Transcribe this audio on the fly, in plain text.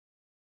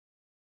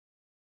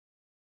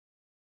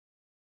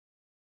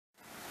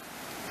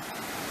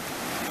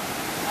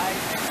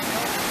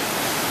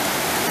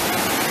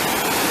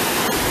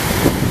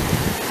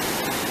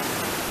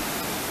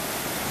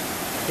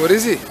What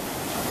is he?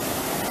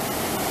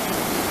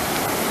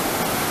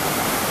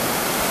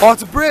 Oh,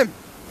 it's a brim.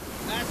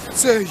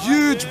 It's a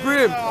huge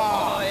brim.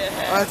 Oh, yeah.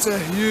 That's a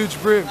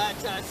huge brim.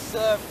 That's a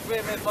surf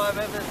brim if I've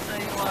ever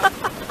seen one.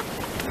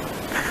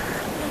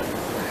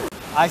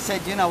 I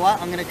said, you know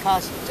what, I'm going to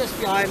cast just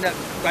behind that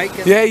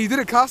bacon. Yeah, you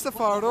didn't cast it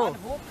far at all.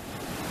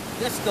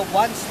 Just the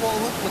one small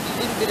hook with a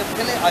little bit of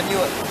fillet, I knew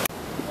it.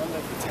 I wonder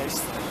if it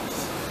tastes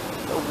nice.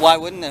 Why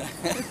wouldn't it?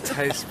 It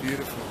tastes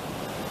beautiful.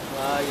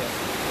 Yeah.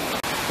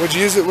 What'd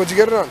you use it? What'd you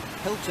get it on?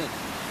 Pilchard.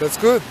 That's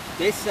good.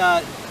 This,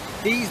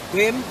 these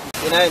brim,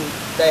 you know,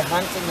 they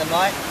hunt in the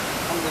night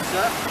on the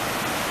surf.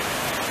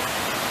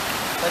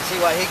 Let's see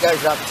what he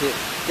goes up to.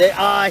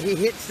 He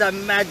hits the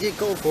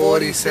magical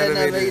 40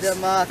 centimetre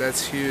mark.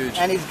 That's huge.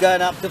 And he's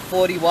going up to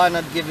 41,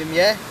 I'd give him,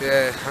 yeah?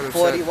 Yeah, 100%.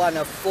 41,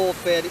 a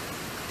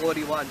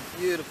 41.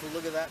 Beautiful,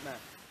 look at that, man.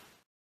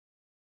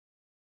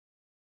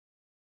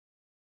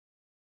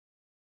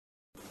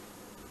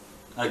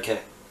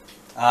 Okay,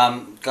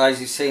 guys,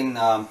 you've seen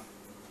how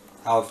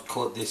I've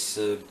caught this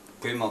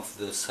brim off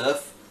the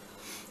surf.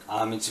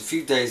 It's a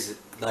few days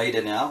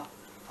later now.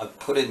 I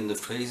put it in the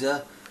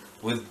freezer.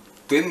 With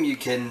brim, you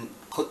can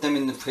put them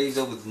in the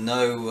freezer with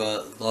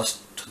no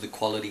loss to the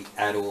quality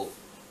at all.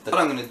 What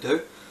I'm going to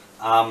do,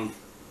 I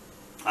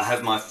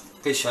have my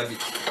fish over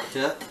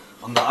here.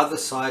 On the other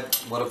side,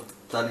 what I've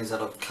done is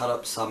that I've cut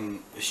up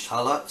some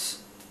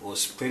shallots or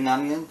spring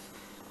onions.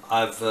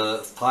 I've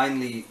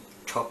finely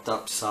chopped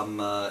up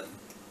some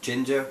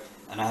ginger,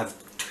 and I have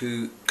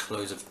 2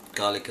 cloves of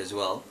garlic as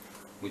well,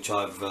 which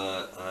I've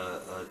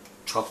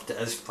chopped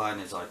as fine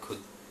as I could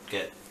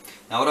get.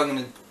 Now what I'm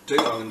going to do,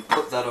 I'm going to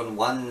put that on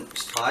one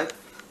side.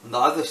 On the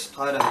other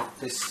side I have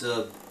this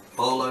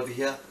bowl over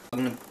here. I'm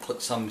going to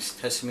put some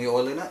sesame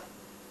oil in it.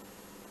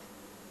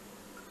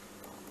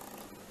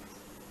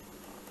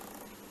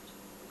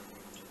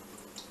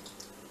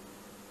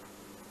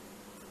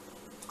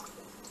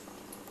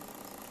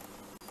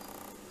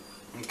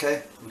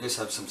 Okay, we just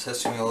have some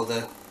sesame oil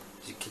there,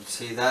 as you can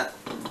see that.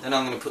 Then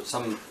I'm going to put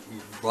some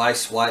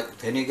rice wine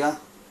vinegar,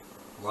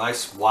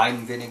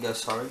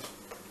 sorry.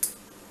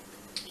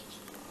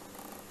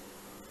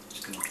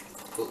 Just going to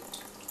put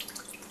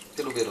a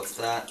little bit of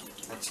that,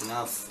 that's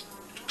enough.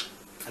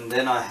 And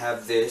then I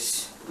have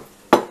this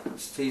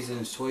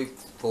seasoned soy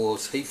for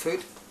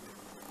seafood.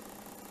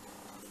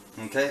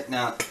 Okay,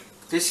 now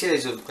this here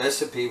is a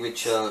recipe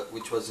which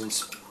was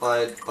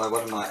inspired by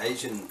one of my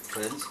Asian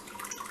friends.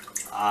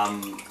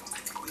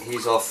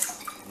 He's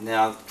off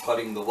now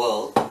trotting the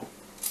world,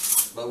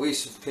 but we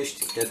used to fish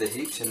together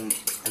heaps, and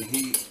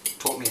he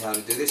taught me how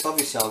to do this.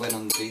 Obviously I went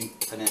on the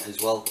internet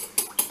as well,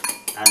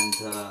 and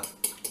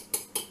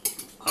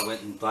I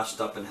went and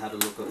brushed up and had a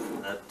look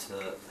at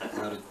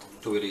how to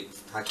do it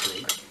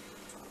exactly,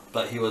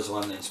 but he was the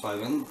one that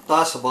inspired me.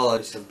 Last of all, I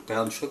just have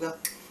brown sugar.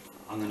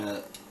 I'm going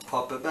to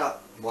pop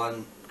about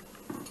 1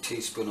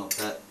 teaspoon of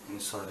that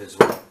inside as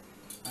well,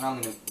 and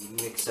I'm going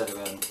to mix that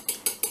around.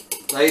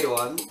 Later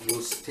on, you'll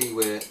see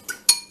where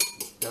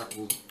that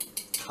will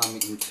come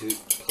into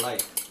play.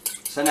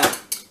 So now,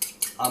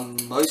 I'm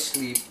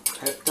mostly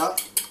prepped up.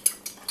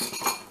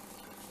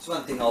 So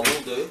one thing I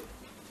will do,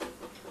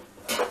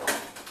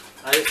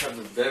 I just have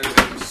a very,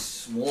 very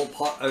small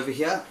pot over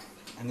here,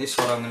 and this is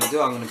what I'm going to do.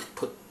 I'm going to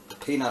put the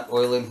peanut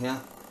oil in here.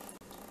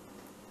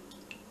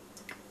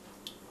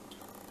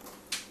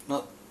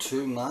 Not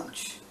too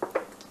much.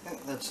 I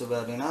think that's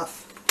about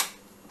enough.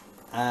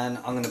 And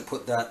I'm going to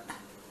put that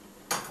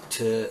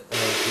to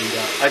heat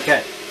up.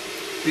 Okay,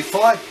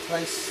 before I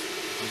place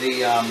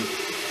the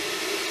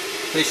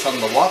fish on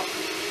the wok,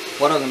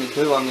 what I'm going to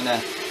do, I'm going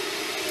to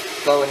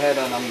go ahead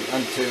and I'm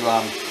going to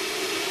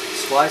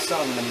slice it.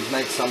 I'm going to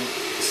make some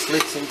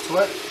slits into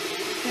it.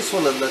 This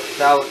will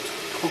allow it to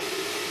cook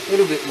a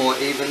little bit more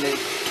evenly.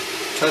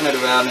 Turn it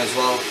around as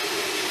well,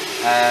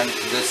 and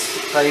the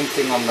same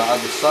thing on the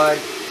other side.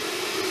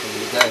 I'm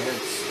going to go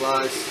ahead,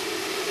 slice,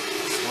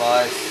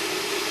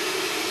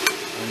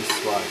 and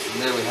slice,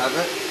 and there we have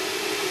it.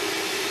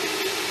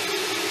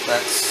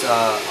 That's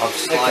I've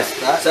sliced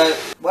that. So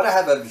what I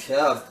have over here,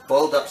 I've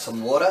boiled up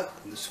some water.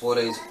 This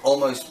water is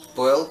almost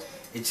boiled.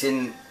 It's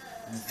in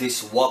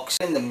this wok.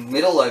 In the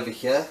middle over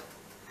here,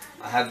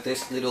 I have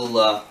this little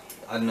I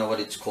don't know what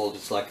it's called.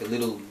 It's like a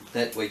little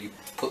net where you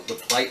put the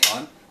plate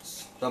on.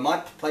 So my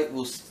plate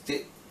will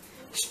sit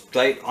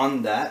straight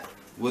on that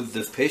with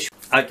the fish.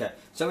 Okay,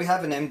 so we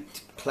have an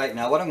empty plate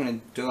now. What I'm going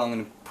to do, I'm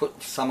going to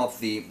put some of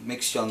the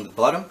mixture on the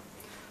bottom.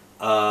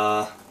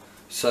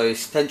 So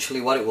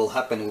essentially what it will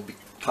happen, it will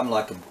become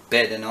like a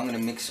bed, and I'm going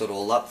to mix it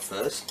all up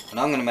first. And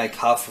I'm going to make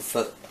half of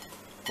it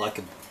like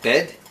a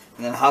bed,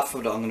 and then half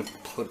of it I'm going to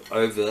put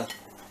over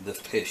the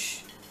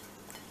fish.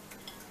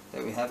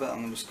 There we have it.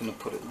 I'm just going to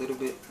put it a little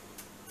bit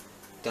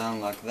down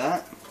like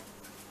that.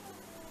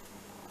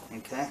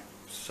 Okay,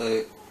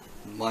 so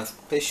my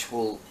fish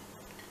will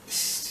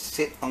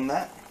sit on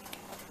that.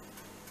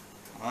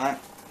 Alright,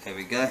 there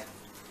we go.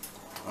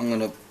 I'm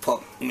going to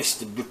pop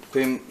Mr.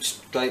 Bream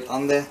straight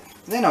on there.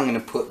 Then I'm going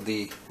to put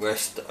the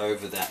rest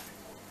over that.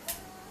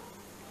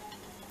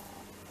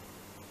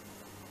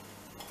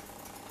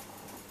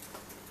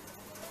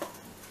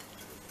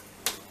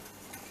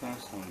 Okay,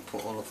 so I'm going to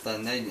put all of that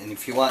in there, and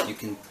if you want you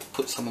can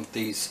put some of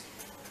these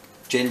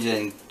ginger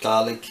and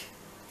garlic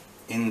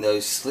in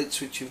those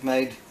slits which you've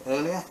made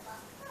earlier.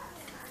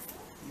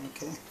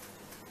 Okay,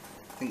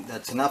 I think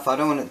that's enough. I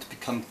don't want it to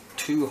become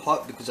too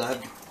hot because I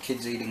have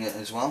kids eating it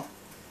as well.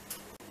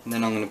 And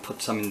then I'm going to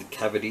put some in the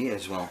cavity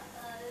as well.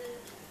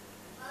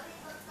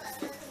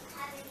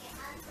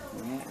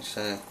 Alright,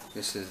 so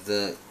this is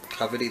the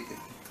cavity, the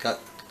gut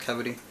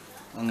cavity.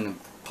 I'm going to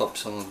pop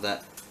some of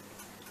that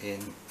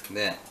in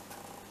there.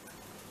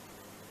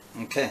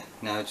 Okay,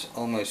 now it's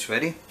almost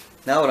ready.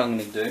 Now what I'm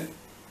going to do,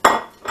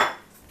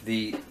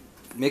 the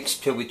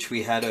mixture which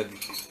we had over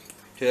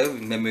here,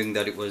 remembering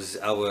that it was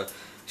our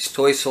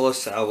soy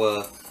sauce,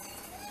 our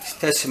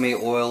sesame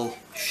oil,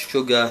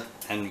 sugar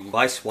and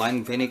rice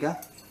wine vinegar.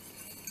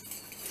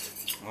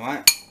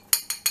 Alright,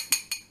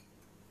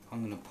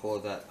 I'm going to pour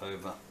that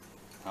over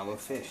our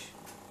fish.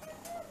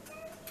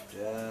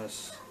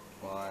 Just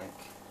like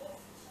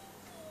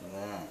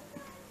that.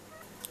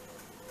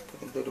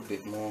 Put a little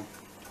bit more.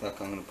 Like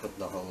I'm going to put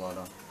the whole lot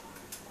on.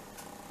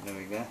 There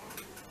we go.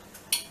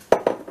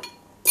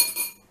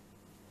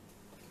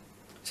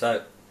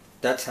 So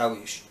that's how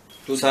it should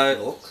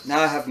look. Now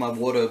I have my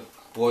water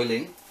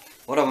boiling.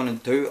 What I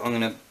want to do, I'm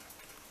going to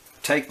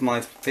take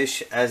my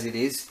fish as it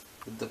is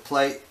with the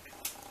plate,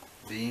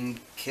 being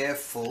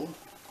careful.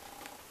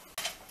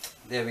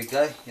 There we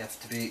go. You have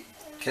to be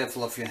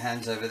careful of your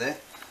hands over there.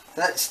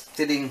 That's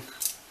sitting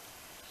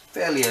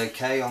fairly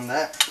okay on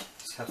that.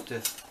 Just have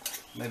to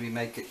maybe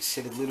make it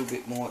sit a little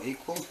bit more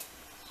equal.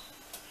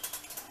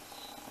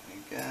 There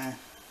we go.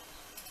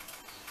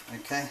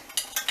 Okay.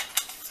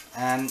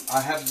 And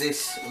I have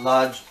this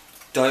large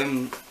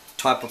dome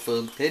type of a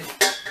lid.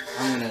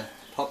 I'm going to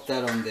pop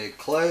that on there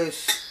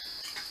close.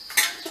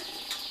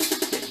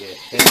 Get your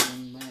head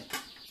in, mate.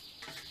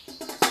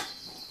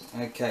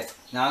 Okay,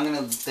 now I'm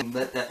going to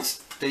let that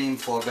steam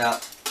for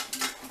about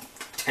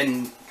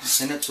 10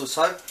 minutes or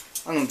so.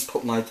 I'm going to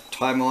put my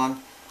timer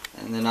on,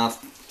 and then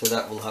after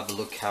that we'll have a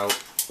look how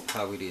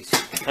it is.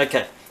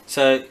 Okay,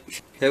 so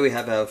here we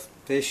have our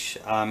fish.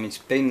 It's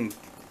been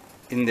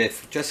in there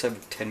for just over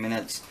 10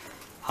 minutes.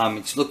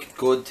 It's looking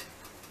good.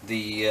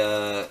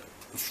 The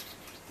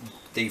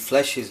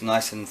flesh is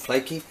nice and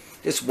flaky.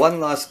 Just one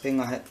last thing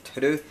I had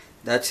to do.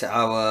 That's we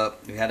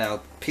had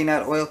our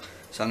peanut oil.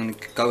 So I'm going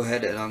to go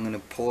ahead and I'm going to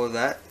pour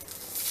that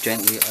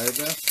gently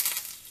over.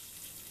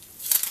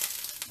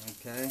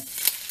 Okay,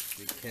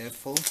 be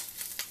careful.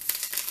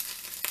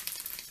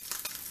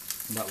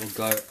 That will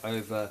go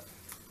over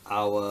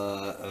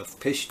our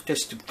fish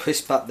just to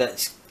crisp up that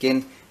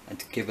skin and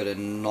to give it a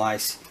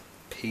nice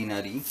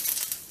peanutty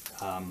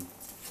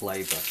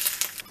flavour.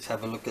 Let's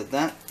have a look at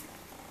that.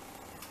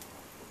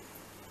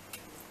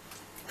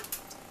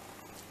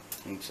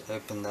 Let's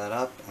open that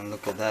up and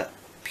look at that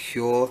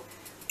pure,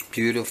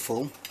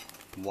 beautiful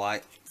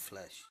white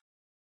flesh.